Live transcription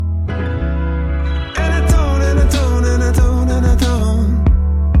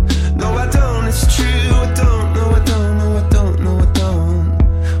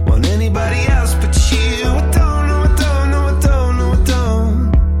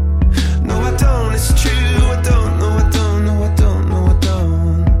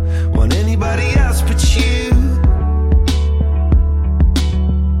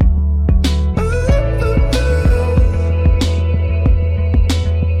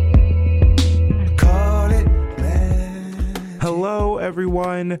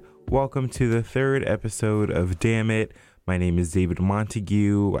everyone. Welcome to the third episode of Damn It. My name is David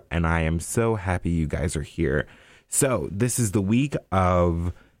Montague, and I am so happy you guys are here. So, this is the week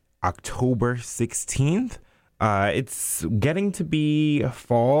of October 16th. It's getting to be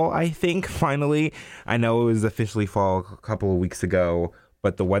fall, I think, finally. I know it was officially fall a couple of weeks ago,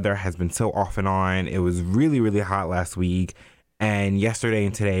 but the weather has been so off and on. It was really, really hot last week, and yesterday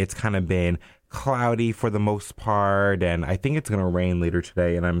and today it's kind of been cloudy for the most part, and I think it's gonna rain later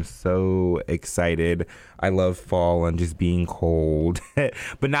today, and I'm so excited. I love fall and just being cold,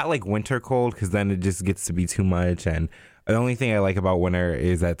 but not like winter cold, because then it just gets to be too much. And the only thing I like about winter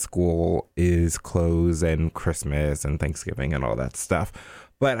is that school is closed and Christmas and Thanksgiving and all that stuff.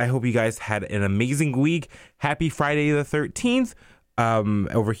 But I hope you guys had an amazing week. Happy Friday the 13th.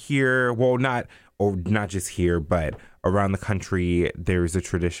 Over here, well, not just here, but around the country, there's a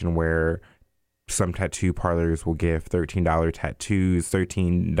tradition where some tattoo parlors will give $13 tattoos,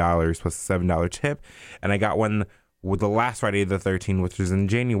 $13 plus a $7 tip. And I got one with the last Friday the 13th, which was in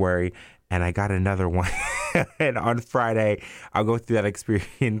January, and I got another one. And on Friday, I'll go through that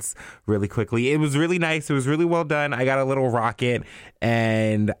experience really quickly. It was really nice. It was really well done. I got a little rocket,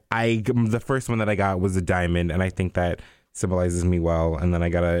 and the first one that I got was a diamond, and I think that symbolizes me well. And then I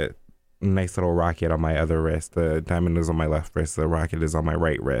got a nice little rocket on my other wrist. The diamond is on my left wrist. The rocket is on my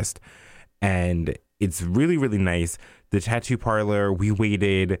right wrist. And it's really, really nice. The tattoo parlor, we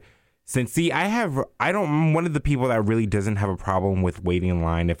waited since, I'm one of the people that really doesn't have a problem with waiting in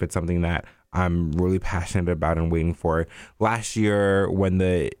line if it's something that I'm really passionate about and waiting for. Last year, when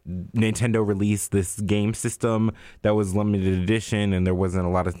the Nintendo released this game system that was limited edition and there wasn't a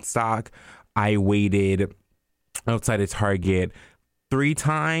lot of stock, I waited outside of Target 3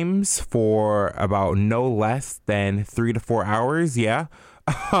 times for about no less than 3 to 4 hours. Yeah.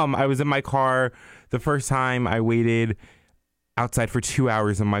 I was in my car. The first time I waited outside for 2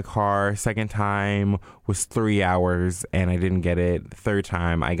 hours in my car. Second time was 3 hours and I didn't get it. Third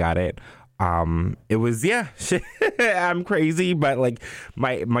time I got it. It was, I'm crazy, but like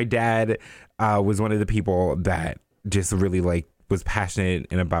my dad was one of the people that just really was passionate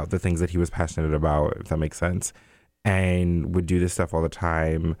and about the things that he was passionate about, if that makes sense, and would do this stuff all the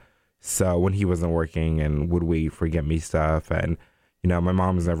time. So when he wasn't working, and would wait for get me stuff, and my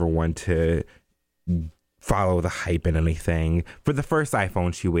mom was never one to follow the hype in anything. For the first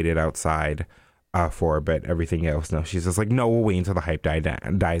iPhone, she waited outside for, but everything else, no. She's just like, no, we'll wait until the hype dies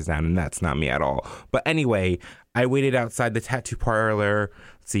down, and that's not me at all. But anyway, I waited outside the tattoo parlor.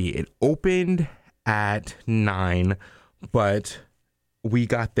 Let's see, it opened at 9, but we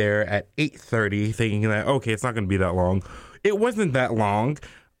got there at 8:30, thinking that, okay, it's not going to be that long. It wasn't that long,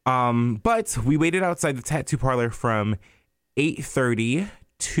 but we waited outside the tattoo parlor from 8:30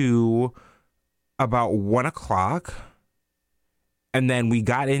 to about 1 o'clock, and then we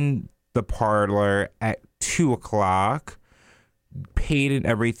got in the parlor at 2 o'clock, paid and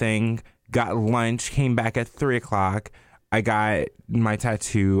everything, got lunch, came back at 3 o'clock. I got my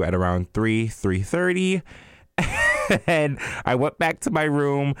tattoo at around 3:30, and I went back to my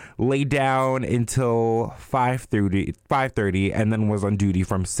room, laid down until 5:30, and then was on duty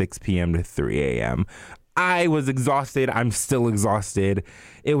from 6 p.m. to 3 a.m. I was exhausted. I'm still exhausted.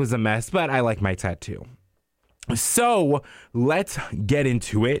 It was a mess, but I like my tattoo. So let's get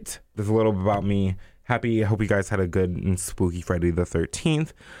into it. There's a little bit about me. I hope you guys had a good and spooky Friday the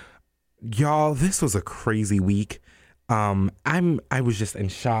 13th. Y'all, this was a crazy week. I was just in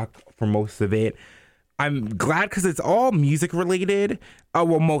shock for most of it. I'm glad because it's all music related.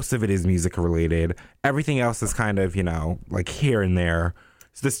 Well, most of it is music related. Everything else is kind of, like here and there.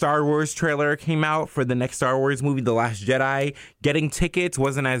 So the Star Wars trailer came out for the next Star Wars movie, The Last Jedi. Getting tickets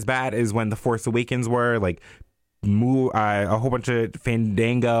wasn't as bad as when The Force Awakens were. A whole bunch of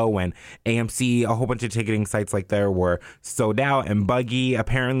Fandango and AMC, a whole bunch of ticketing sites like there were sold out and buggy.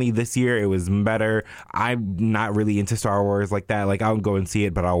 Apparently this year it was better. I'm not really into Star Wars like that. I'll go and see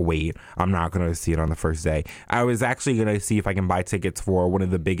it, but I'll wait. I'm not going to see it on the first day. I was actually going to see if I can buy tickets for one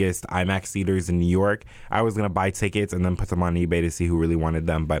of the biggest IMAX theaters in New York. I was going to buy tickets and then put them on eBay to see who really wanted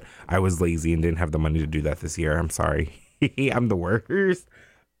them, but I was lazy and didn't have the money to do that this year. I'm sorry. I'm the worst.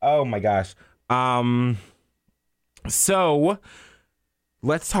 Oh my gosh. So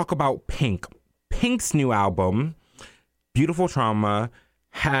let's talk about Pink. Pink's new album, Beautiful Trauma,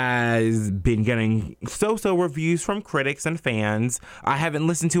 has been getting so-so reviews from critics and fans. I haven't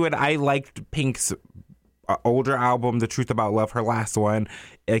listened to it. I liked Pink's older album, The Truth About Love, her last one.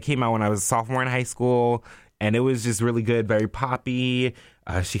 It came out when I was a sophomore in high school, and it was just really good, very poppy.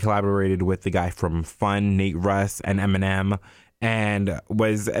 She collaborated with the guy from Fun, Nate Russ, and Eminem. And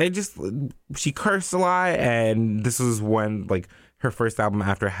she cursed a lot, and this was when her first album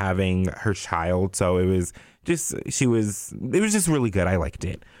after having her child. So it was just really good. I liked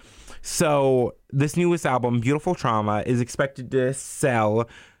it. So this newest album, Beautiful Trauma, is expected to sell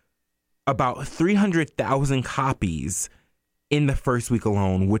about 300,000 copies in the first week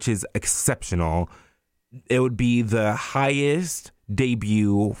alone, which is exceptional. It would be the highest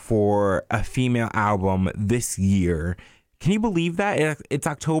debut for a female album this year. Can you believe that? It's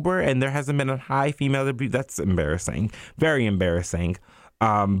October and there hasn't been a high female debut. That's embarrassing. Very embarrassing.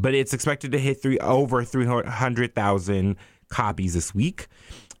 But it's expected to hit over 300,000 copies this week.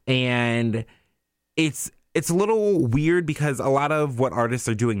 And it's a little weird because a lot of what artists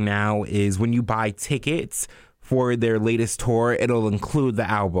are doing now is when you buy tickets for their latest tour, it'll include the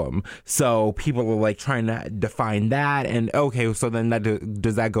album. So people are like trying to define that. And okay, so then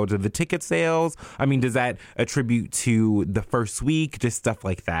does that go to the ticket sales? I mean, does that attribute to the first week? Just stuff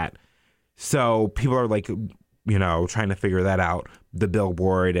like that. So people are like, trying to figure that out. The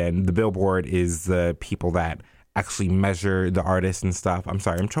Billboard is the people that actually measure the artists and stuff. I'm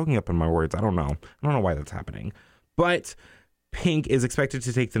sorry, I'm choking up on my words. I don't know why that's happening. But Pink is expected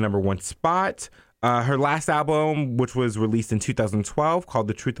to take the number one spot. Her last album, which was released in 2012, called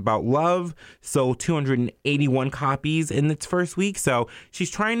The Truth About Love, sold 281 copies in its first week. So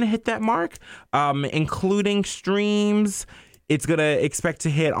she's trying to hit that mark, including streams. It's going to expect to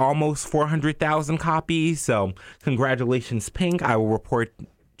hit almost 400,000 copies. So congratulations, Pink. I will report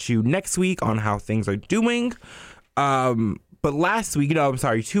to you next week on how things are doing. But last week,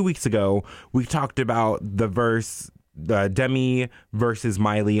 2 weeks ago, we talked about the Demi versus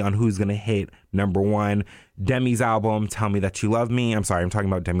Miley on who's going to hit number one. Demi's album, Tell Me That You Love Me. I'm sorry, I'm talking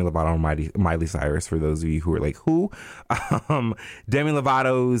about Demi Lovato and Miley Cyrus for those of you who are like, who? Demi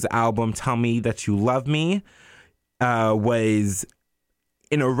Lovato's album, Tell Me That You Love Me, was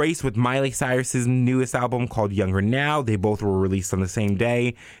in a race with Miley Cyrus's newest album called Younger Now. They both were released on the same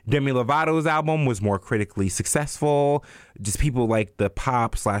day. Demi Lovato's album was more critically successful. Just people like the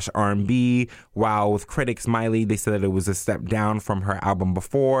pop/R&B. While with critics, Miley, they said that it was a step down from her album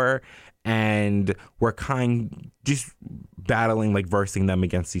before. And we're just battling, like versing them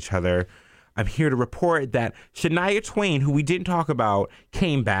against each other. I'm here to report that Shania Twain, who we didn't talk about,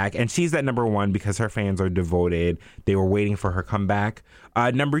 came back, and she's at number one because her fans are devoted. They were waiting for her comeback.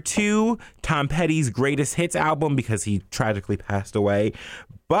 Number two, Tom Petty's Greatest Hits album, because he tragically passed away.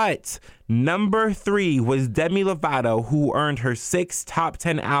 But number three was Demi Lovato, who earned her sixth top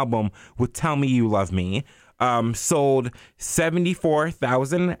 10 album with Tell Me You Love Me. Sold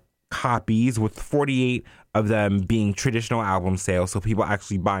 74,000 copies, with 48 of them being traditional album sales, so people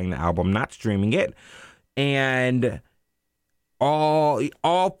actually buying the album, not streaming it. And all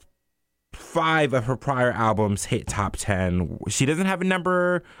five of her prior albums hit top 10. She doesn't have a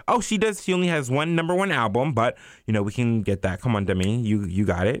number. Oh, she does. She only has one number one album, but we can get that. Come on, Demi, you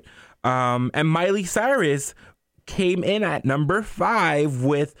got it. And Miley Cyrus came in at number 5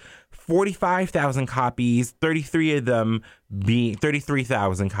 with 45,000 copies,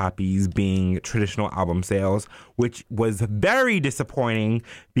 33,000 copies being traditional album sales, which was very disappointing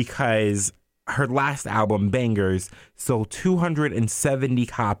because her last album, Bangers, sold 270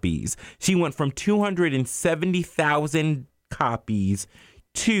 copies. She went from 270,000 copies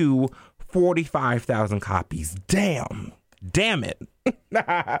to 45,000 copies. Damn it.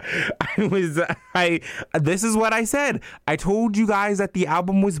 This is what I said. I told you guys that the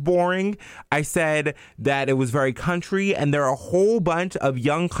album was boring. I said that it was very country, and there are a whole bunch of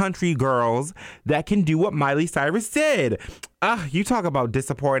young country girls that can do what Miley Cyrus did. You talk about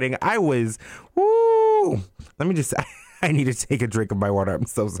disappointing. I was, woo. Let me just, I need to take a drink of my water. I'm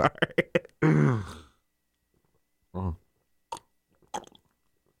so sorry.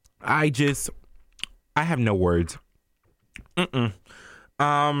 I have no words. A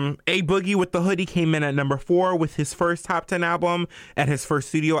Boogie with the Hoodie came in at number 4 with his first top 10 album and his first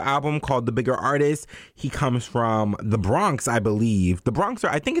studio album called The Bigger Artist. He comes from the Bronx, I believe.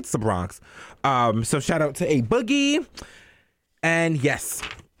 I think it's the Bronx. So shout out to A Boogie. And yes,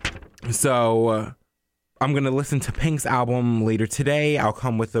 so I'm going to listen to Pink's album later today. I'll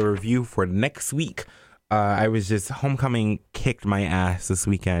come with a review for next week. Homecoming kicked my ass this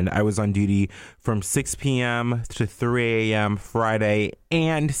weekend. I was on duty from 6 p.m. to 3 a.m. Friday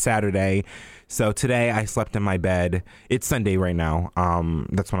and Saturday. So today I slept in my bed. It's Sunday right now.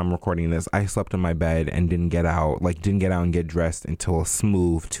 That's when I'm recording this. I slept in my bed and didn't get out and get dressed until a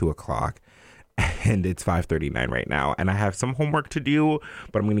smooth 2:00. And it's 5:39 right now. And I have some homework to do,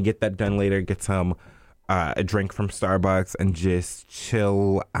 but I'm going to get that done later. Get some a drink from Starbucks and just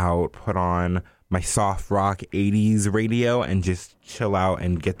chill out, put on my soft rock 80s radio and just chill out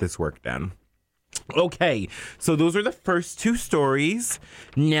and get this work done. Okay, so those are the first two stories.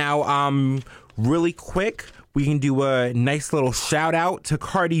 Now, really quick, we can do a nice little shout out to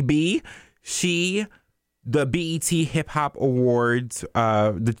Cardi B. The BET Hip Hop Awards,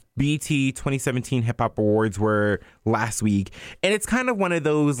 the BET 2017 Hip Hop Awards were last week. And it's kind of one of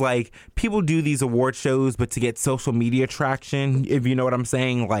those, like, people do these award shows, but to get social media traction, if you know what I'm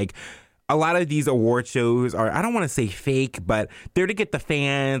saying. Like, a lot of these award shows are, I don't want to say fake, but they're to get the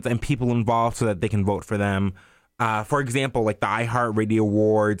fans and people involved so that they can vote for them. For example, like the iHeartRadio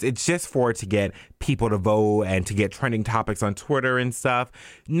Awards, it's just to get people to vote and to get trending topics on Twitter and stuff.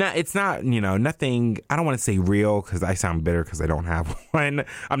 No, it's not, nothing. I don't want to say real because I sound bitter because I don't have one.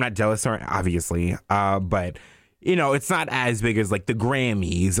 I'm not jealous, obviously. But, it's not as big as like the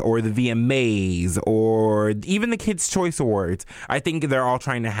Grammys or the VMAs or even the Kids' Choice Awards. I think they're all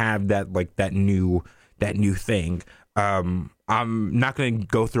trying to have that new thing. I'm not going to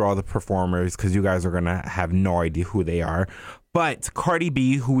go through all the performers because you guys are going to have no idea who they are. But Cardi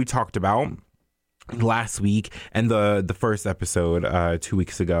B, who we talked about last week and the first episode 2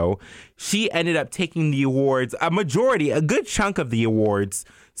 weeks ago, she ended up taking the awards, a good chunk of the awards.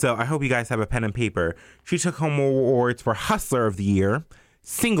 So I hope you guys have a pen and paper. She took home awards for Hustler of the Year,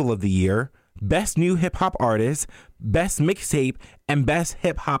 Single of the Year, Best New Hip Hop Artist, Best Mixtape, and Best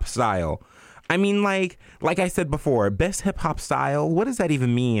Hip Hop Style. I mean, like I said before, best hip hop style. What does that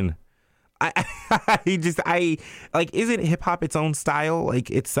even mean? Isn't hip hop its own style, like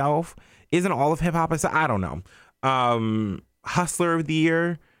itself? Isn't all of hip hop? I don't know. Hustler of the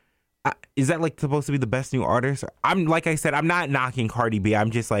Year. Is that like supposed to be the best new artist? I'm not knocking Cardi B.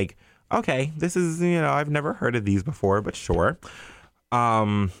 I'm just like, okay, this is, I've never heard of these before, but sure.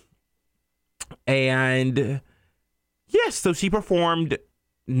 And yes, so she performed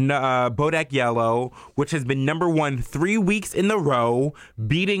Bodak Yellow, which has been number 1 3 weeks in a row,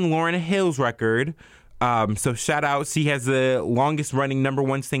 beating Lauryn Hill's record. So shout out. She has the longest running number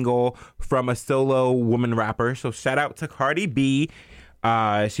 1 single from a solo woman rapper. So shout out to Cardi B.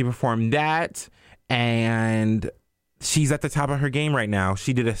 She performed that, and she's at the top of her game right now.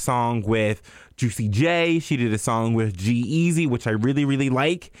 She did a song with Juicy J. She did a song with G-Eazy, which I really, really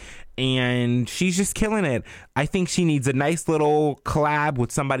like. And she's just killing it. I think she needs a nice little collab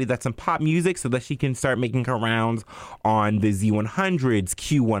with somebody that's in pop music so that she can start making her rounds on the Z100s,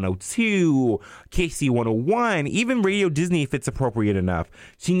 Q102, KC101, even Radio Disney if it's appropriate enough.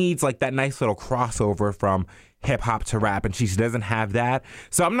 She needs like that nice little crossover from hip hop to rap, and she doesn't have that.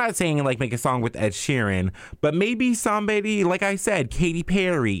 So I'm not saying like make a song with Ed Sheeran, but maybe somebody, like I said, Katy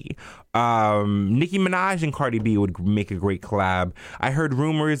Perry, Nicki Minaj and Cardi B would make a great collab. I heard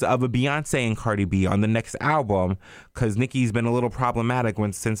rumors of a Beyonce and Cardi B on the next album because Nicki's been a little problematic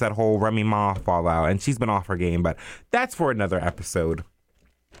since that whole Remy Ma fallout, and she's been off her game, but that's for another episode.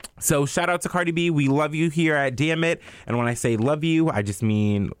 So shout out to Cardi B. We love you here at Damn It. And when I say love you, I just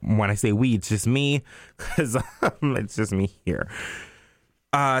mean, when I say we, it's just me, because it's just me here.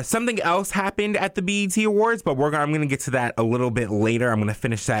 Something else happened at the BET Awards, but I'm going to get to that a little bit later. I'm going to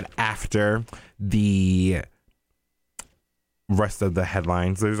finish that after the rest of the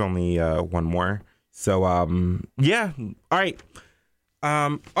headlines. There's only one more. So, yeah. All right.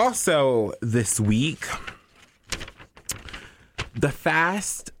 Also this week, the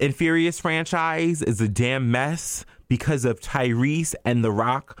Fast and Furious franchise is a damn mess because of Tyrese and The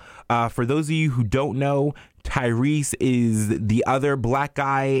Rock. For those of you who don't know, Tyrese is the other black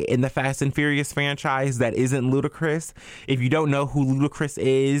guy in the Fast and Furious franchise that isn't Ludacris. If you don't know who Ludacris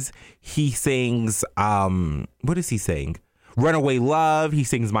is, he sings, what does he sing? Runaway Love. He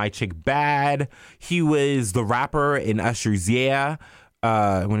sings My Chick Bad. He was the rapper in Usher's Yeah.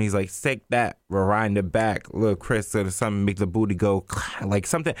 When he's like, take that, rewind it back, little Chris, or something, make the booty go, like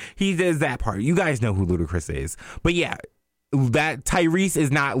something. He does that part. You guys know who Ludacris is. But yeah, that Tyrese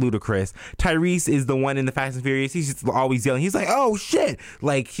is not Ludacris. Tyrese is the one in the Fast and Furious. He's just always yelling. He's like, oh shit.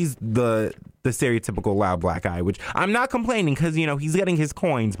 Like he's the stereotypical loud black guy, which I'm not complaining because, he's getting his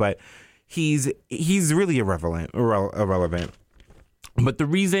coins, but he's really irrelevant. But the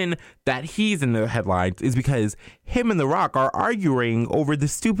reason that he's in the headlines is because him and The Rock are arguing over the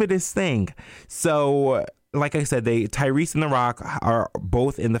stupidest thing. So, like I said, Tyrese and The Rock are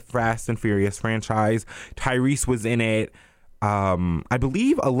both in the Fast and Furious franchise. Tyrese was in it, I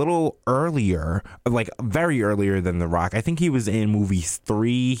believe, a little earlier, like very earlier than The Rock. I think he was in movie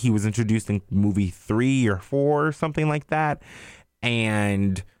 3. He was introduced in movie 3 or 4 or something like that.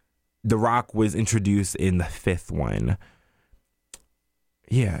 And The Rock was introduced in the 5th one.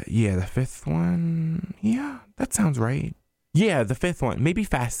 Yeah, the 5th one. Yeah, that sounds right. Yeah, the 5th one. Maybe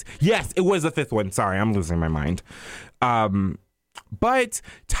Fast. Yes, it was the 5th one. Sorry, I'm losing my mind. But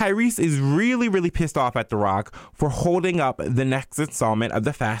Tyrese is really, really pissed off at The Rock for holding up the next installment of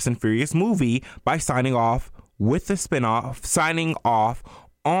the Fast and Furious movie by signing off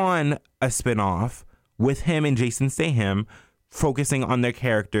on a spinoff with him and Jason Statham, focusing on their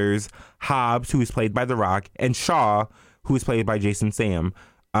characters, Hobbs, who is played by The Rock, and Shaw, who is played by Jason Statham,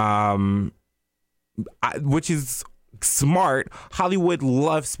 which is smart. Hollywood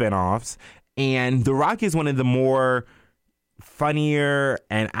loves spinoffs, and The Rock is one of the more funnier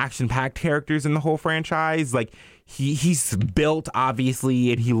and action-packed characters in the whole franchise. Like, he's built,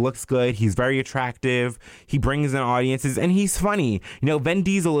 obviously, and he looks good. He's very attractive. He brings in audiences, and he's funny. You know, Vin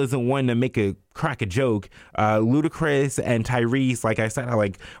Diesel isn't one to crack a joke. Ludacris and Tyrese, like I said,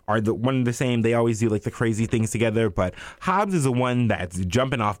 are one and the same. They always do like the crazy things together. But Hobbs is the one that's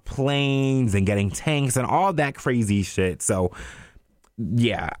jumping off planes and getting tanks and all that crazy shit. So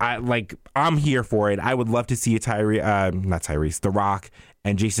yeah, I'm here for it. I would love to see The Rock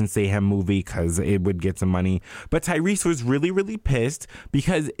and Jason Statham movie because it would get some money. But Tyrese was really, really pissed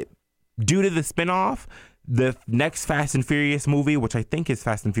because due to the spinoff, the next Fast and Furious movie, which I think is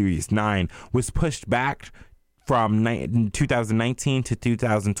Fast and Furious 9, was pushed back from 2019 to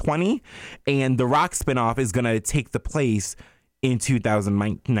 2020. And The Rock spinoff is going to take the place in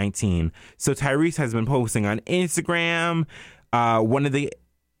 2019. So Tyrese has been posting on Instagram.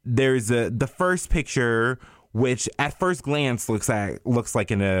 There's the first picture, which at first glance looks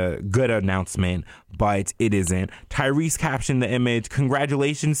like a good announcement, but it isn't. Tyrese captioned the image,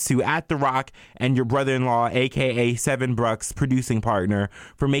 "Congratulations to The Rock and your brother-in-law, aka Seven Brucks, producing partner,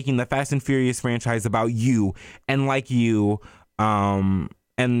 for making the Fast and Furious franchise about you and like you, The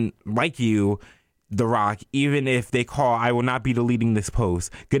Rock. Even if they call, I will not be deleting this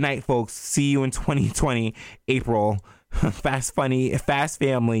post. Good night, folks. See you in 2020, April." Fast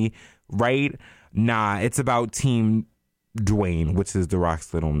family, right? Nah, it's about Team Dwayne, which is The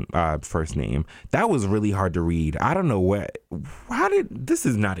Rock's little first name. That was really hard to read. I don't know this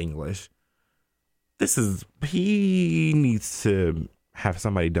is not English. He needs to have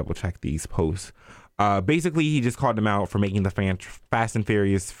somebody double check these posts. Basically, he just called him out for making the Fast and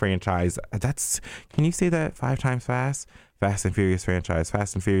Furious franchise. Can you say that 5 times fast? Fast and Furious franchise,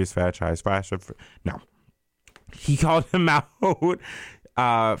 Fast and Furious franchise, no. He called him out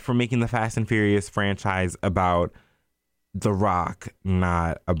for making the Fast and Furious franchise about The Rock,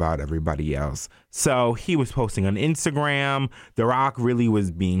 not about everybody else. So he was posting on Instagram. The Rock really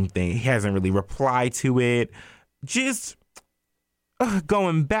was he hasn't really replied to it. Just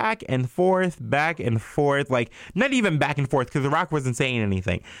going back and forth. Like, not even back and forth, because The Rock wasn't saying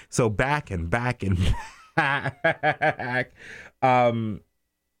anything. So back and back.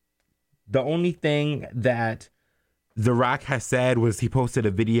 The only thing that The Rock has said was he posted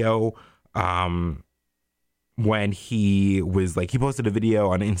a video when he posted a video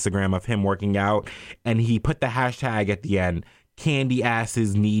on Instagram of him working out, and he put the hashtag at the end, "Candy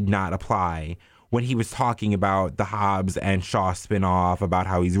asses need not apply," when he was talking about the Hobbs and Shaw spinoff, about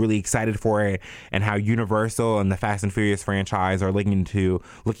how he's really excited for it, and how Universal and the Fast and Furious franchise are looking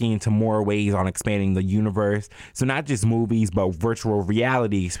into more ways on expanding the universe. So not just movies, but virtual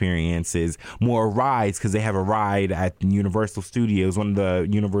reality experiences, more rides, because they have a ride at Universal Studios, one of the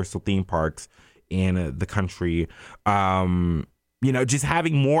Universal theme parks in the country. Just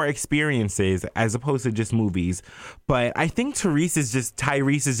having more experiences as opposed to just movies. But I think Tyrese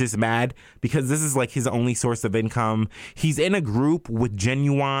is just mad because this is like his only source of income. He's in a group with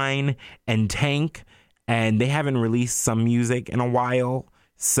Genuine and Tank, and they haven't released some music in a while.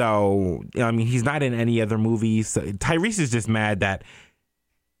 So, he's not in any other movies. So Tyrese is just mad that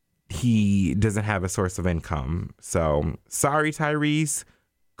he doesn't have a source of income. So, sorry, Tyrese.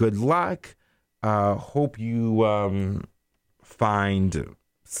 Good luck. Hope you find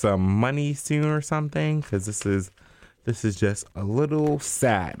some money soon or something, because this is just a little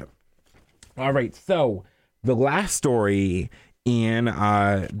sad. All right, so the last story in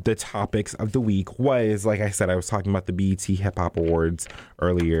the topics of the week was, like I said, I was talking about the BET Hip Hop Awards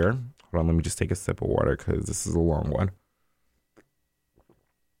earlier. Hold on, let me just take a sip of water because this is a long one.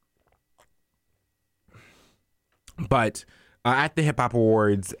 But at the Hip Hop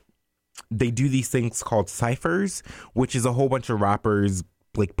Awards, they do these things called cyphers, which is a whole bunch of rappers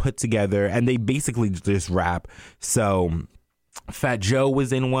put together, and they basically just rap. So Fat Joe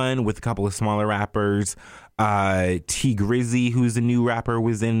was in one with a couple of smaller rappers. T Grizzy, who's a new rapper,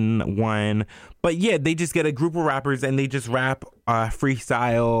 was in one. But yeah, they just get a group of rappers and they just rap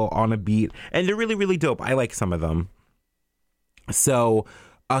freestyle on a beat, and they're really, really dope. I like some of them. So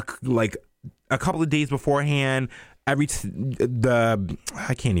a couple of days beforehand, I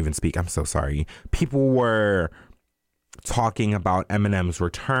can't even speak. I'm so sorry. People were talking about Eminem's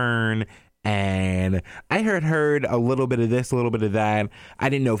return. And I heard a little bit of this, a little bit of that. I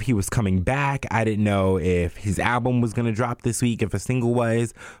didn't know if he was coming back. I didn't know if his album was going to drop this week, if a single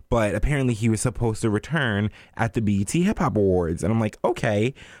was. But apparently he was supposed to return at the BET Hip Hop Awards. And I'm like,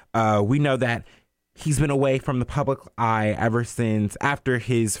 okay, we know that he's been away from the public eye ever since after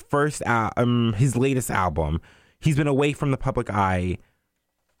his latest album. He's been away from the public eye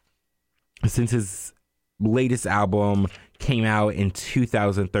since his latest album came out in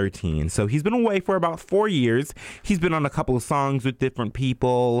 2013. So he's been away for about 4 years. He's been on a couple of songs with different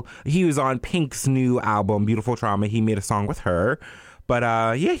people. He was on Pink's new album, Beautiful Trauma. He made a song with her. But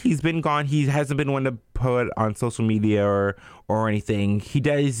yeah, he's been gone. He hasn't been one to put on social media or anything. He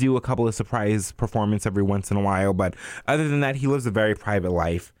does do a couple of surprise performances every once in a while. But other than that, he lives a very private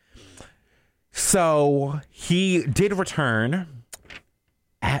life. So he did return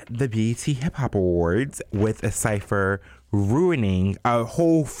at the BET Hip Hop Awards with a cypher ruining a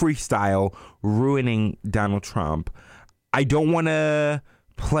whole freestyle, ruining Donald Trump. I don't want to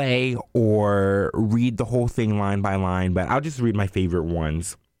play or read the whole thing line by line, but I'll just read my favorite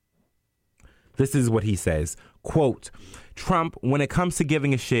ones. This is what he says. Quote, Trump, when it comes to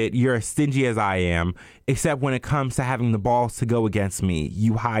giving a shit, you're as stingy as I am, except when it comes to having the balls to go against me,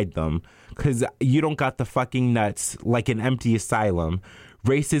 you hide them, because you don't got the fucking nuts like an empty asylum.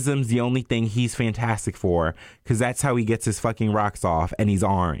 Racism's the only thing he's fantastic for, because that's how he gets his fucking rocks off, and he's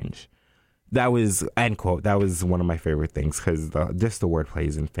orange. That was, end quote, that was one of my favorite things, because just the wordplay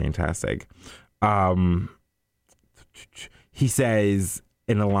is fantastic. He says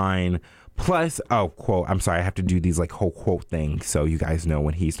in a line, plus, oh, quote, I'm sorry, I have to do these like whole quote things so you guys know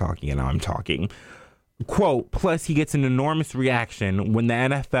when he's talking and I'm talking. Quote, plus he gets an enormous reaction when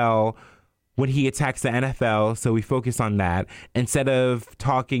he attacks the NFL, so we focus on that. Instead of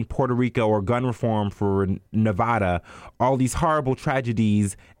talking Puerto Rico or gun reform for Nevada, all these horrible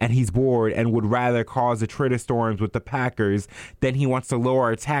tragedies, and he's bored and would rather cause the Twitter storms with the Packers. Then he wants to lower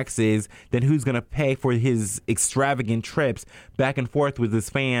our taxes. Then who's going to pay for his extravagant trips back and forth with his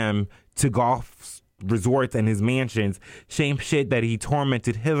fam to golf resorts and his mansions, same shit that he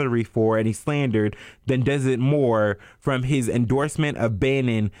tormented Hillary for and he slandered, then does it more from his endorsement of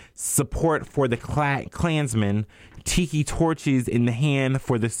banning support for the Klansmen, tiki torches in the hand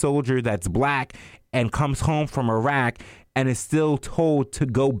for the soldier that's black and comes home from Iraq and is still told to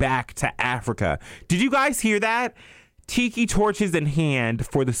go back to Africa. Did you guys hear that? Tiki torches in hand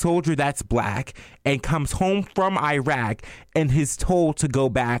for the soldier that's black and comes home from Iraq and is told to go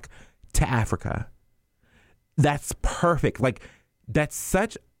back to Africa. That's perfect. Like, that's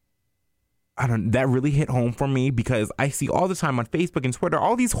such, that really hit home for me, because I see all the time on Facebook and Twitter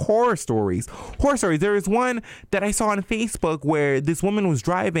all these horror stories. There is one that I saw on Facebook where this woman was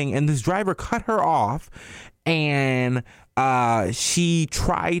driving and this driver cut her off, and she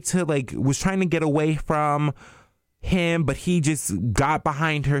was trying to get away from him, but he just got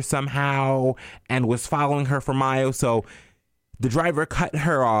behind her somehow and was following her for miles. So the driver cut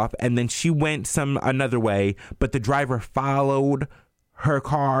her off, and then she went another way, but the driver followed her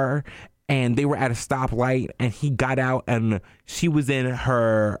car, and they were at a stoplight, and he got out, and she was in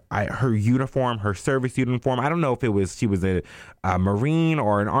her uniform, her service uniform. I don't know if she was a Marine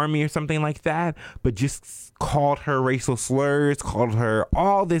or an Army or something like that, but just called her racial slurs, called her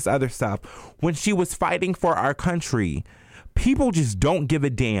all this other stuff when she was fighting for our country. People just don't give a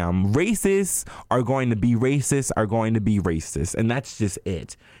damn. Racists are going to be racist, and that's just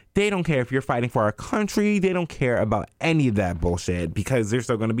it. They don't care if you're fighting for our country. They don't care about any of that bullshit, because they're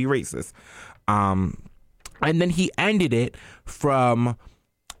still going to be racist. And then he ended it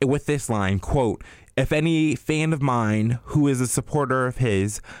with this line, quote, if any fan of mine who is a supporter of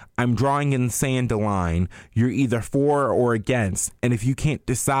his, I'm drawing in the sand a line. You're either for or against. And if you can't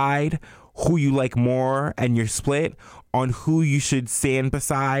decide who you like more and you're split on who you should stand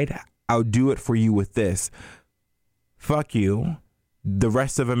beside, I'll do it for you with this. Fuck you. The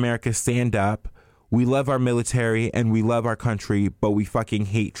rest of America, stand up. We love our military and we love our country, but we fucking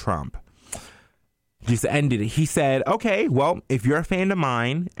hate Trump. Just ended it. He said, okay, well, if you're a fan of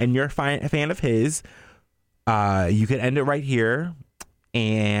mine and you're a fan of his, you can end it right here,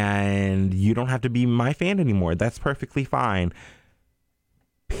 and you don't have to be my fan anymore. That's perfectly fine.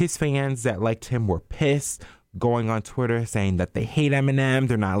 His fans that liked him were pissed, going on Twitter saying that they hate Eminem,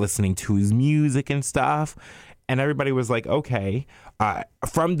 they're not listening to his music and stuff. And everybody was like, okay.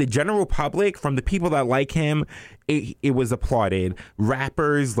 From the general public, from the people that like him, it was applauded.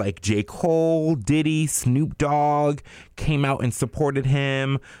 Rappers like J. Cole, Diddy, Snoop Dogg came out and supported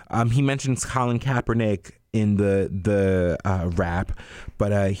him. He mentions Colin Kaepernick in the rap,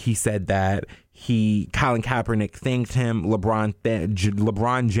 but he said that Colin Kaepernick thanked him.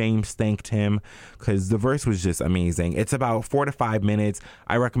 LeBron James thanked him, because the verse was just amazing. It's about 4 to 5 minutes.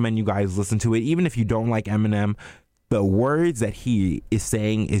 I recommend you guys listen to it. Even if you don't like Eminem, the words that he is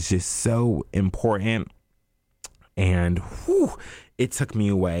saying is just so important. And whew, it took me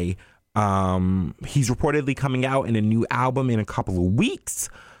away. He's reportedly coming out in a new album in a couple of weeks.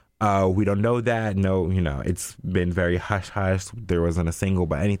 We don't know that. No, it's been very hush-hush. There wasn't a single,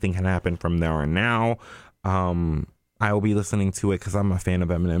 but anything can happen from there on now. I will be listening to it because I'm a fan of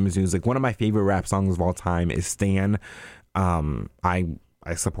Eminem's music. One of my favorite rap songs of all time is Stan.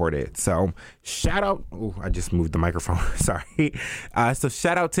 I support it. So shout out. Oh, I just moved the microphone. Sorry. So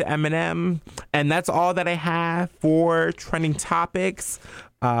shout out to Eminem. And that's all that I have for trending topics.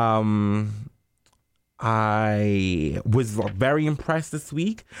 I was very impressed this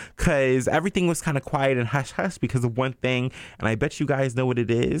week because everything was kind of quiet and hush-hush because of one thing. And I bet you guys know what it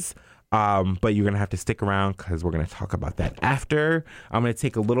is. But you're going to have to stick around because we're going to talk about that after. I'm going to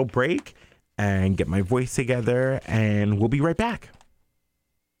take a little break and get my voice together, and we'll be right back.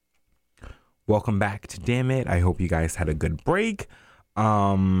 Welcome back to Damn It. I hope you guys had a good break.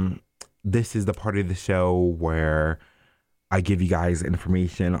 This is the part of the show where I give you guys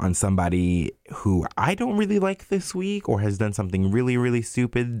information on somebody who I don't really like this week or has done something really, really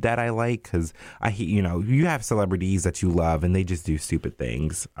stupid that I like, because you have celebrities that you love and they just do stupid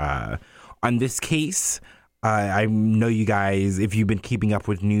things. On this case, I know you guys, if you've been keeping up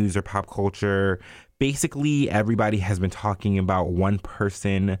with news or pop culture, basically everybody has been talking about one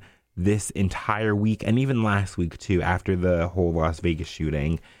person this entire week, and even last week too, after the whole Las Vegas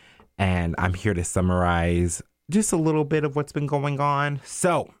shooting. And I'm here to summarize just a little bit of what's been going on.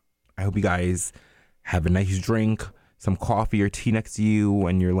 So I hope you guys have a nice drink, some coffee or tea next to you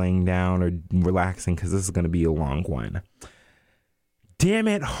when you're laying down or relaxing, because this is going to be a long one. Damn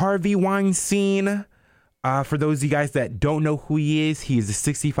it, Harvey Weinstein. For those of you guys that don't know who he is a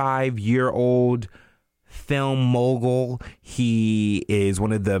 65-year-old film mogul. He is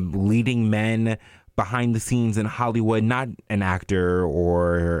one of the leading men behind the scenes in Hollywood, not an actor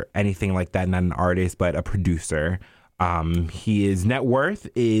or anything like that, not an artist, but a producer. His net worth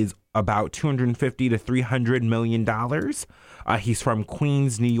is about $250 to $300 million. He's from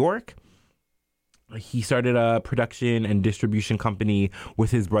Queens, New York. He started a production and distribution company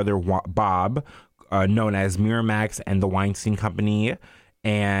with his brother Bob, known as Miramax and the Weinstein Company.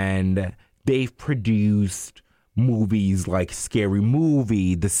 And they've produced movies like Scary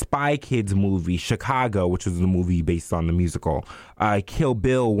Movie, the Spy Kids movie, Chicago, which was the movie based on the musical, Kill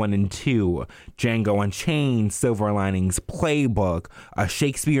Bill 1 and 2, Django Unchained, Silver Linings Playbook,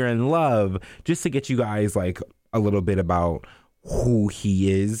 Shakespeare in Love, just to get you guys like a little bit about who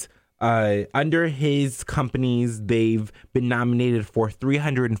he is. Under his companies, they've been nominated for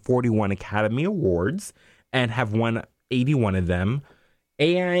 341 Academy Awards and have won 81 of them.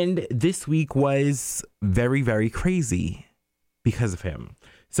 And this week was very, very crazy because of him.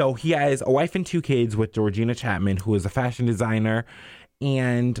 So he has a wife and 2 kids with Georgina Chapman, who is a fashion designer.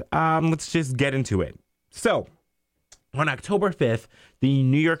 And let's just get into it. So on October 5th, the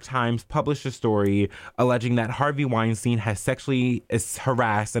New York Times published a story alleging that Harvey Weinstein has sexually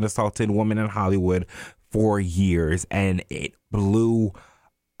harassed and assaulted women in Hollywood for years. And it blew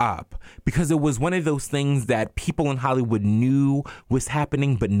up because it was one of those things that people in Hollywood knew was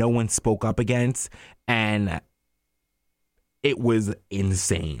happening, but no one spoke up against. And it was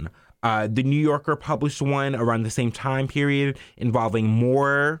insane. The New Yorker published one around the same time period involving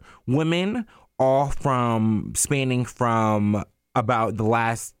more women, all spanning from about the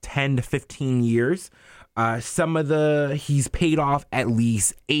last 10 to 15 years. He's paid off at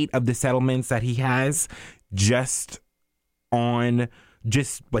least 8 of the settlements that he has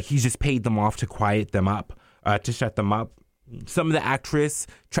but he's just paid them off to quiet them up, to shut them up. Some of the actresses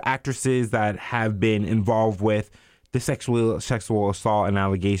that have been involved with the sexual assault and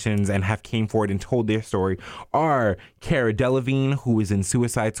allegations and have came forward and told their story are Cara Delevingne, who is in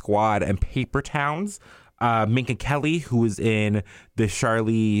Suicide Squad and Paper Towns, Minka Kelly, who was in the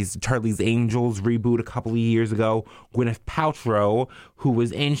Charlie's Angels reboot a couple of years ago, Gwyneth Paltrow, who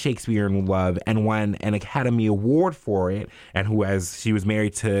was in Shakespeare in Love and won an Academy Award for it, and she was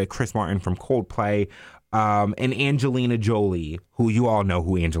married to Chris Martin from Coldplay, and Angelina Jolie, who you all know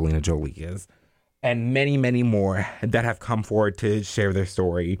who Angelina Jolie is, and many, many more that have come forward to share their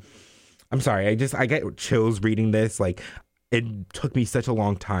story. I'm sorry, I get chills reading this. Like, it took me such a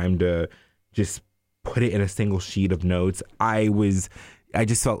long time to just put it in a single sheet of notes. I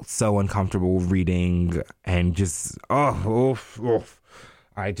just felt so uncomfortable reading and just, I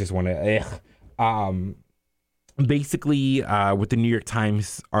just want to, basically, what the New York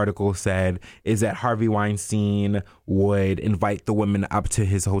Times article said is that Harvey Weinstein would invite the women up to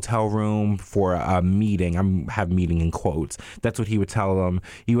his hotel room for a meeting. Have meeting in quotes. That's what he would tell them.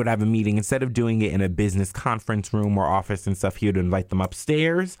 He would have a meeting. Instead of doing it in a business conference room or office and stuff, he would invite them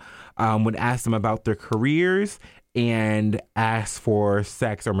upstairs, would ask them about their careers, and ask for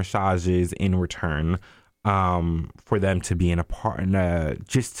sex or massages in return, for them to be in a part,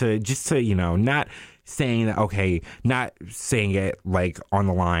 just to, not saying that, okay, not saying it like on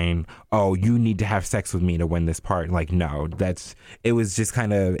the line, oh, you need to have sex with me to win this part. Like, no, it was just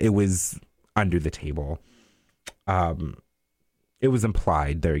it was under the table. It was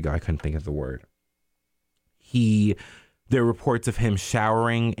implied. There you go. I couldn't think of the word. There are reports of him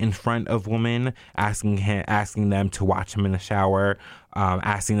showering in front of women, asking them to watch him in the shower,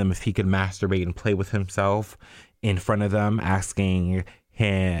 asking them if he could masturbate and play with himself in front of them, asking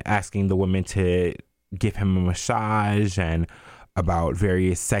the women to give him a massage, and about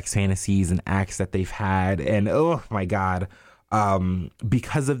various sex fantasies and acts that they've had. And oh my God,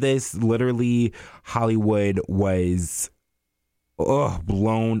 because of this, literally Hollywood was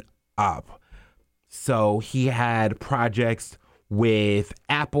blown up. So he had projects with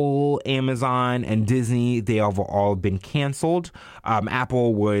Apple, Amazon, and Disney. They have all been canceled.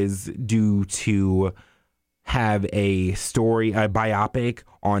 Apple was due to have a biopic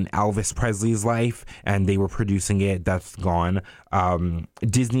on Elvis Presley's life, and they were producing it. That's gone.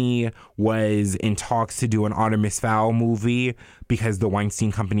 Disney was in talks to do an Artemis Fowl movie because the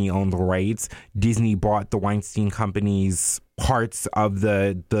Weinstein Company owned the rights. Disney bought the Weinstein Company's parts of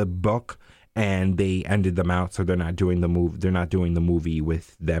the book, and they ended them out, so they're not doing the movie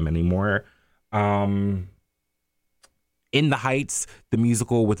with them anymore. In the Heights, the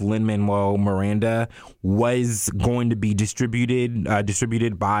musical with Lin-Manuel Miranda, was going to be distributed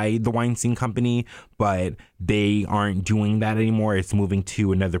by the Weinstein Company, but they aren't doing that anymore. It's moving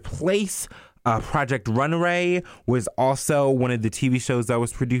to another place. Project Runway was also one of the TV shows that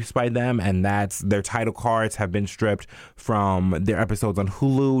was produced by them, and their title cards have been stripped from their episodes on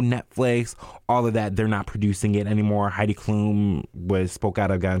Hulu, Netflix, all of that. They're not producing it anymore. Heidi Klum spoke out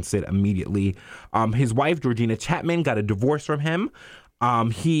against it immediately. His wife, Georgina Chapman, got a divorce from him.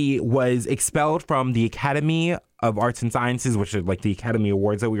 He was expelled from the Academy of Arts and Sciences, which are like the Academy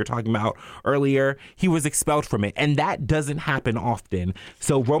Awards that we were talking about earlier. He was expelled from it, and that doesn't happen often.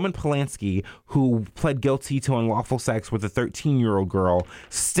 So Roman Polanski, who pled guilty to unlawful sex with a 13-year-old girl,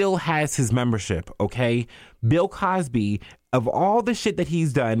 still has his membership, okay? Bill Cosby, of all the shit that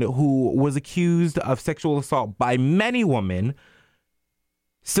he's done, who was accused of sexual assault by many women,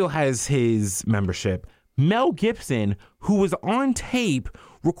 still has his membership. Mel Gibson, who was on tape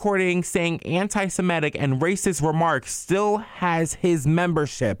recording saying anti-Semitic and racist remarks, still has his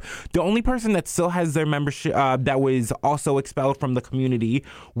membership. The only person that still has their membership that was also expelled from the community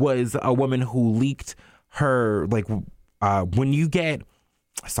was a woman who leaked her, when you get,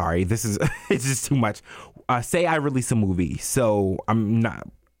 sorry, this is, it's just too much. Say I release a movie, so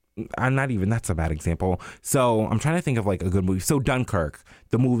that's a bad example. So I'm trying to think of like a good movie. So Dunkirk,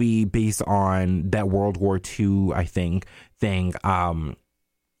 the movie based on that World War II, I think, thing.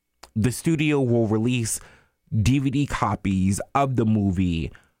 The studio will release DVD copies of the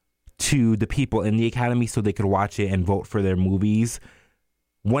movie to the people in the Academy so they could watch it and vote for their movies.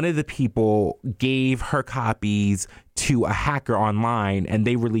 One of the people gave her copies to a hacker online, and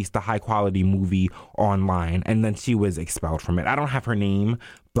they released a high quality movie online, and then she was expelled from it. I don't have her name,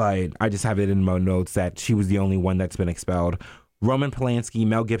 but I just have it in my notes that she was the only one that's been expelled. Roman Polanski,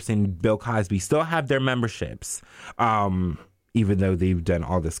 Mel Gibson, Bill Cosby still have their memberships, even though they've done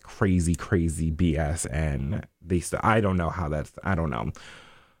all this crazy BS, and I don't know.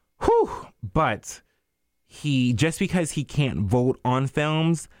 Whew. But just because he can't vote on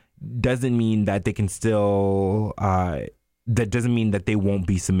films doesn't mean that they can still, that doesn't mean that they won't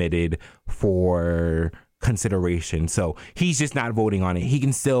be submitted for consideration. So he's just not voting on it. He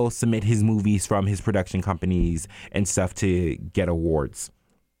can still submit his movies from his production companies and stuff to get awards.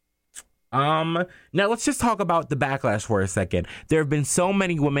 Now let's just talk about the backlash for a second. There have been so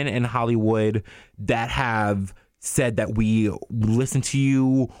many women in Hollywood that have said that we listen to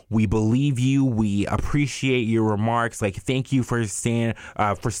you, we believe you, we appreciate your remarks. Like, thank you for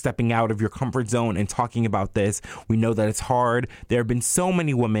stepping out of your comfort zone and talking about this. We know that it's hard. There have been so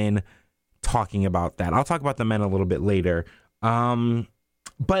many women talking about that. I'll talk about the men a little bit later.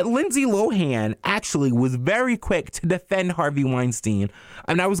 But Lindsay Lohan actually was very quick to defend Harvey Weinstein.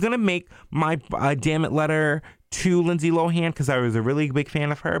 And I was going to make my damn it letter to Lindsay Lohan because I was a really big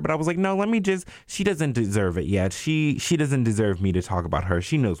fan of her. But I was like, no, she doesn't deserve it yet. She doesn't deserve me to talk about her.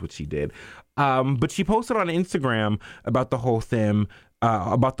 She knows what she did. But she posted on Instagram about the whole thing.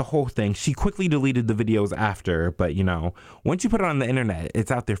 She quickly deleted the videos after, but once you put it on the internet, it's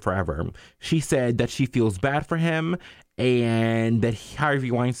out there forever. She said that she feels bad for him and that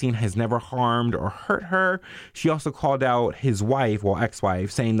Harvey Weinstein has never harmed or hurt her. She also called out his wife, ex-wife,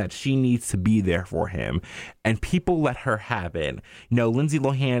 saying that she needs to be there for him, and people let her have it. Lindsay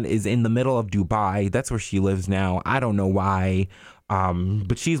Lohan is in the middle of Dubai. That's where she lives now. I don't know why.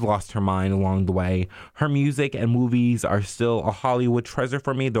 But she's lost her mind along the way. Her music and movies are still a Hollywood treasure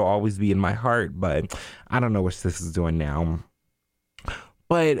for me. They'll always be in my heart, but I don't know what this is doing now.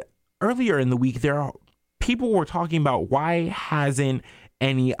 But earlier in the week, people were talking about why hasn't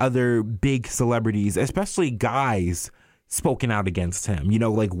any other big celebrities, especially guys, spoken out against him?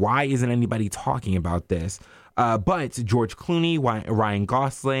 Why isn't anybody talking about this? But George Clooney, Ryan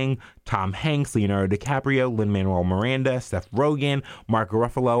Gosling, Tom Hanks, Leonardo DiCaprio, Lin-Manuel Miranda, Seth Rogen, Mark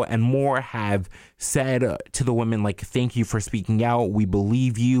Ruffalo, and more have said to the women, thank you for speaking out. We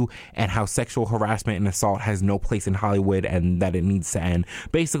believe you, and how sexual harassment and assault has no place in Hollywood and that it needs to end.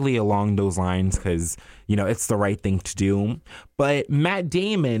 Basically along those lines, because, it's the right thing to do. But Matt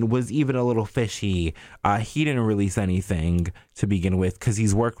Damon was even a little fishy. He didn't release anything to begin with because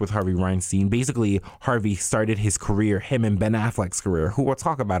he's worked with Harvey Weinstein. Basically, Harvey started his career, him and Ben Affleck's career, who we'll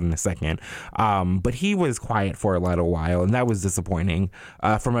talk about in a second. But he was quiet for a little while, and that was disappointing.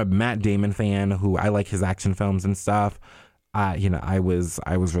 From a Matt Damon fan who I like his action films and stuff, I was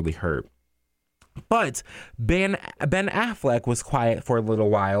really hurt. But Ben Affleck was quiet for a little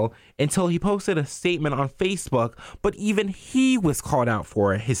while until he posted a statement on Facebook, but even he was called out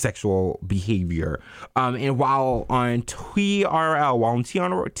for his sexual behavior. And while on TRL,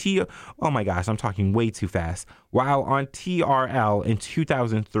 oh my gosh, I'm talking way too fast. While on TRL in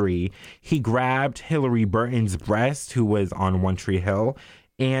 2003, he grabbed Hillary Burton's breast, who was on One Tree Hill,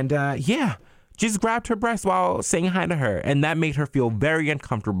 and just grabbed her breast while saying hi to her, and that made her feel very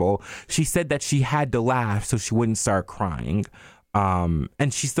uncomfortable. She said that she had to laugh so she wouldn't start crying,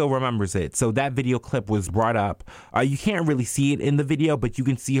 and she still remembers it. So that video clip was brought up. You can't really see it in the video, but you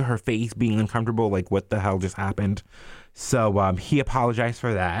can see her face being uncomfortable, like what the hell just happened. So he apologized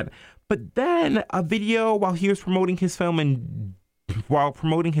for that. But then a video while he was promoting his film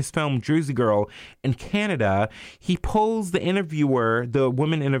Jersey Girl in Canada, he pulls the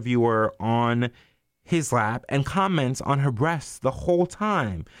woman interviewer on his lap and comments on her breasts the whole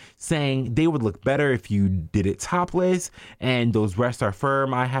time, saying they would look better if you did it topless, and those breasts are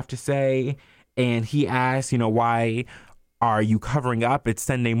firm, I have to say. And he asked, why are you covering up? It's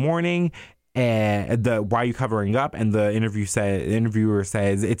Sunday morning. And why are you covering up? And the interviewer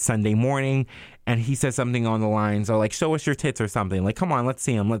says it's Sunday morning, and he says something on the lines of show us your tits or something. Come on, let's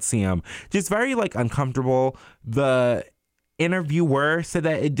see them. Just very uncomfortable. The interviewer said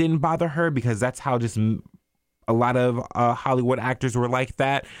that it didn't bother her because that's how just a lot of Hollywood actors were like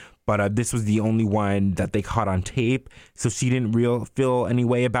that. But this was the only one that they caught on tape, so she didn't feel any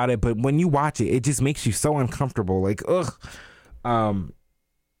way about it. But when you watch it, it just makes you so uncomfortable. Ugh.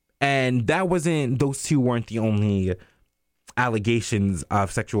 And those two weren't the only allegations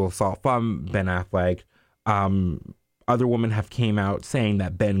of sexual assault from Ben Affleck. Other women have came out saying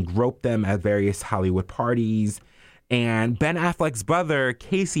that Ben groped them at various Hollywood parties. And Ben Affleck's brother,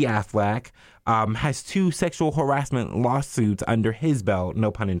 Casey Affleck, has 2 sexual harassment lawsuits under his belt.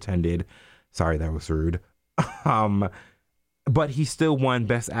 No pun intended. Sorry, that was rude. But he still won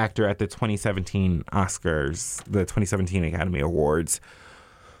Best Actor at the 2017 Oscars, the 2017 Academy Awards.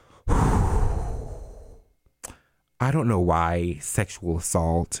 I don't know why sexual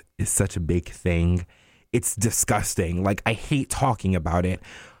assault is such a big thing. It's disgusting. I hate talking about it.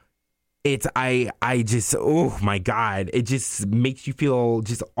 I just, oh my God, it just makes you feel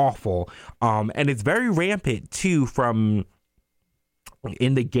just awful. And it's very rampant too from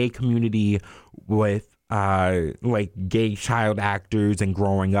in the gay community with gay child actors and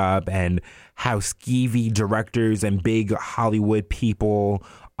growing up, and how skeevy directors and big Hollywood people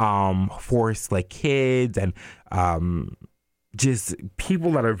force kids and just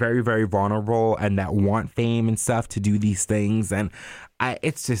people that are very, very vulnerable and that want fame and stuff to do these things. And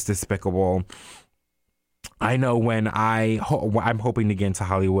it's just despicable. I know when I'm hoping to get into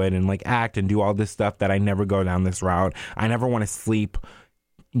Hollywood and act and do all this stuff, that I never go down this route. I never want to sleep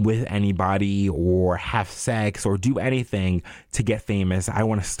with anybody or have sex or do anything to get famous. I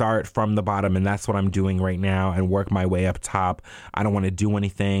want to start from the bottom, and that's what I'm doing right now, and work my way up top. I don't want to do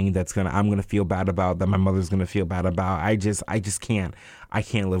anything I'm going to feel bad about, that my mother's going to feel bad about. I just can't. I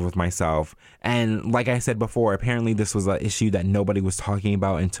can't live with myself. And like I said before, apparently this was an issue that nobody was talking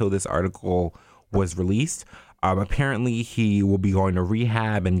about until this article was released. Apparently he will be going to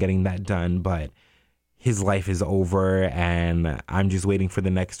rehab and getting that done, but his life is over, and I'm just waiting for the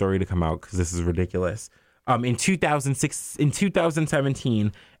next story to come out because this is ridiculous. In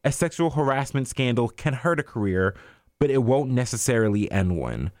 2017, a sexual harassment scandal can hurt a career, but it won't necessarily end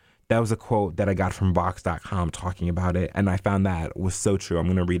one. That was a quote that I got from Vox.com talking about it, and I found that was so true. I'm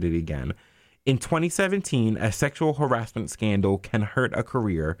going to read it again. In 2017, a sexual harassment scandal can hurt a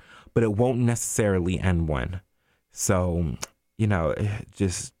career, but it won't necessarily end one. So,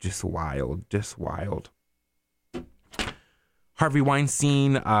 just wild. Harvey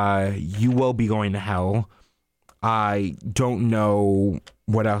Weinstein, you will be going to hell. I don't know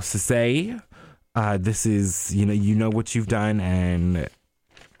what else to say. This is, you know what you've done, and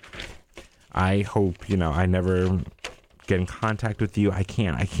I hope, I never get in contact with you. I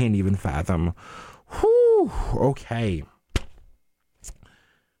can't even fathom. Whew, okay.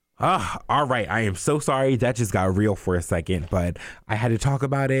 All right. I am so sorry. That just got real for a second, but I had to talk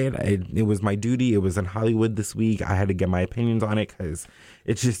about it. It was my duty. It was in Hollywood this week. I had to get my opinions on it because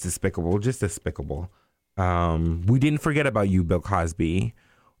it's just despicable. We didn't forget about you, Bill Cosby.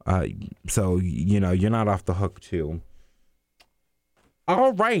 So, you're not off the hook too.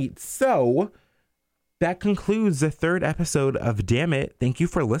 All right. So that concludes the third episode of Damn It. Thank you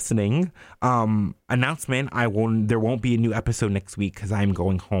for listening. Announcement, there won't be a new episode next week because I'm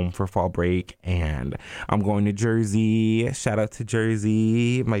going home for fall break and I'm going to Jersey. Shout out to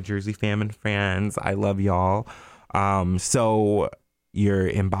Jersey, my Jersey fam and friends. I love y'all. So your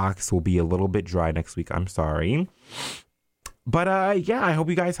inbox will be a little bit dry next week. I'm sorry. But I hope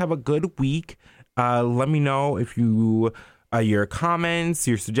you guys have a good week. Let me know if your comments,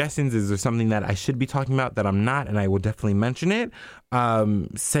 your suggestions. Is there something that I should be talking about that I'm not? And I will definitely mention it.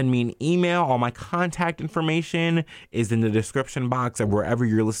 Send me an email. All my contact information is in the description box of wherever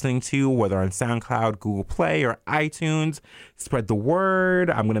you're listening to, whether on SoundCloud, Google Play, or iTunes. Spread the word.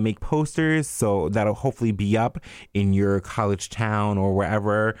 I'm going to make posters, so that'll hopefully be up in your college town or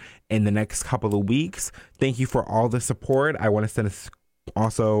wherever in the next couple of weeks. Thank you for all the support. I want to send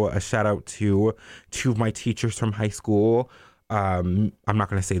also a shout out to two of my teachers from high school. I'm not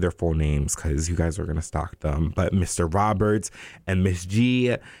going to say their full names because you guys are going to stalk them, but Mr. Roberts and Miss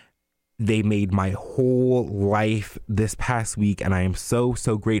G, they made my whole life this past week, and I am so,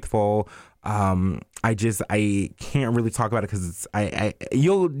 so grateful. I can't really talk about it because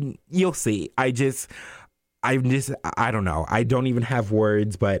you'll see. I don't know. I don't even have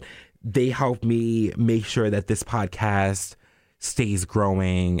words, but they helped me make sure that this podcast stays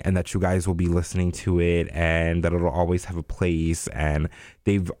growing and that you guys will be listening to it and that it'll always have a place, and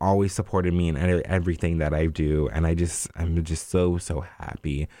they've always supported me in everything that I do, and I'm just so, so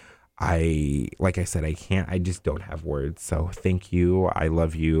happy. Like I said, I just don't have words. So thank you. I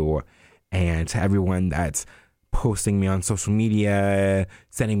love you. And to everyone that's posting me on social media,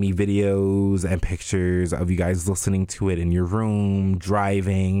 sending me videos and pictures of you guys listening to it in your room,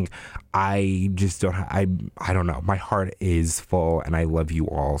 driving, I don't know. My heart is full, and I love you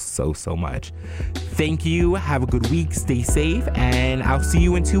all so, so much. Thank you. Have a good week. Stay safe, and I'll see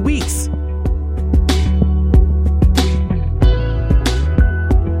you in 2 weeks.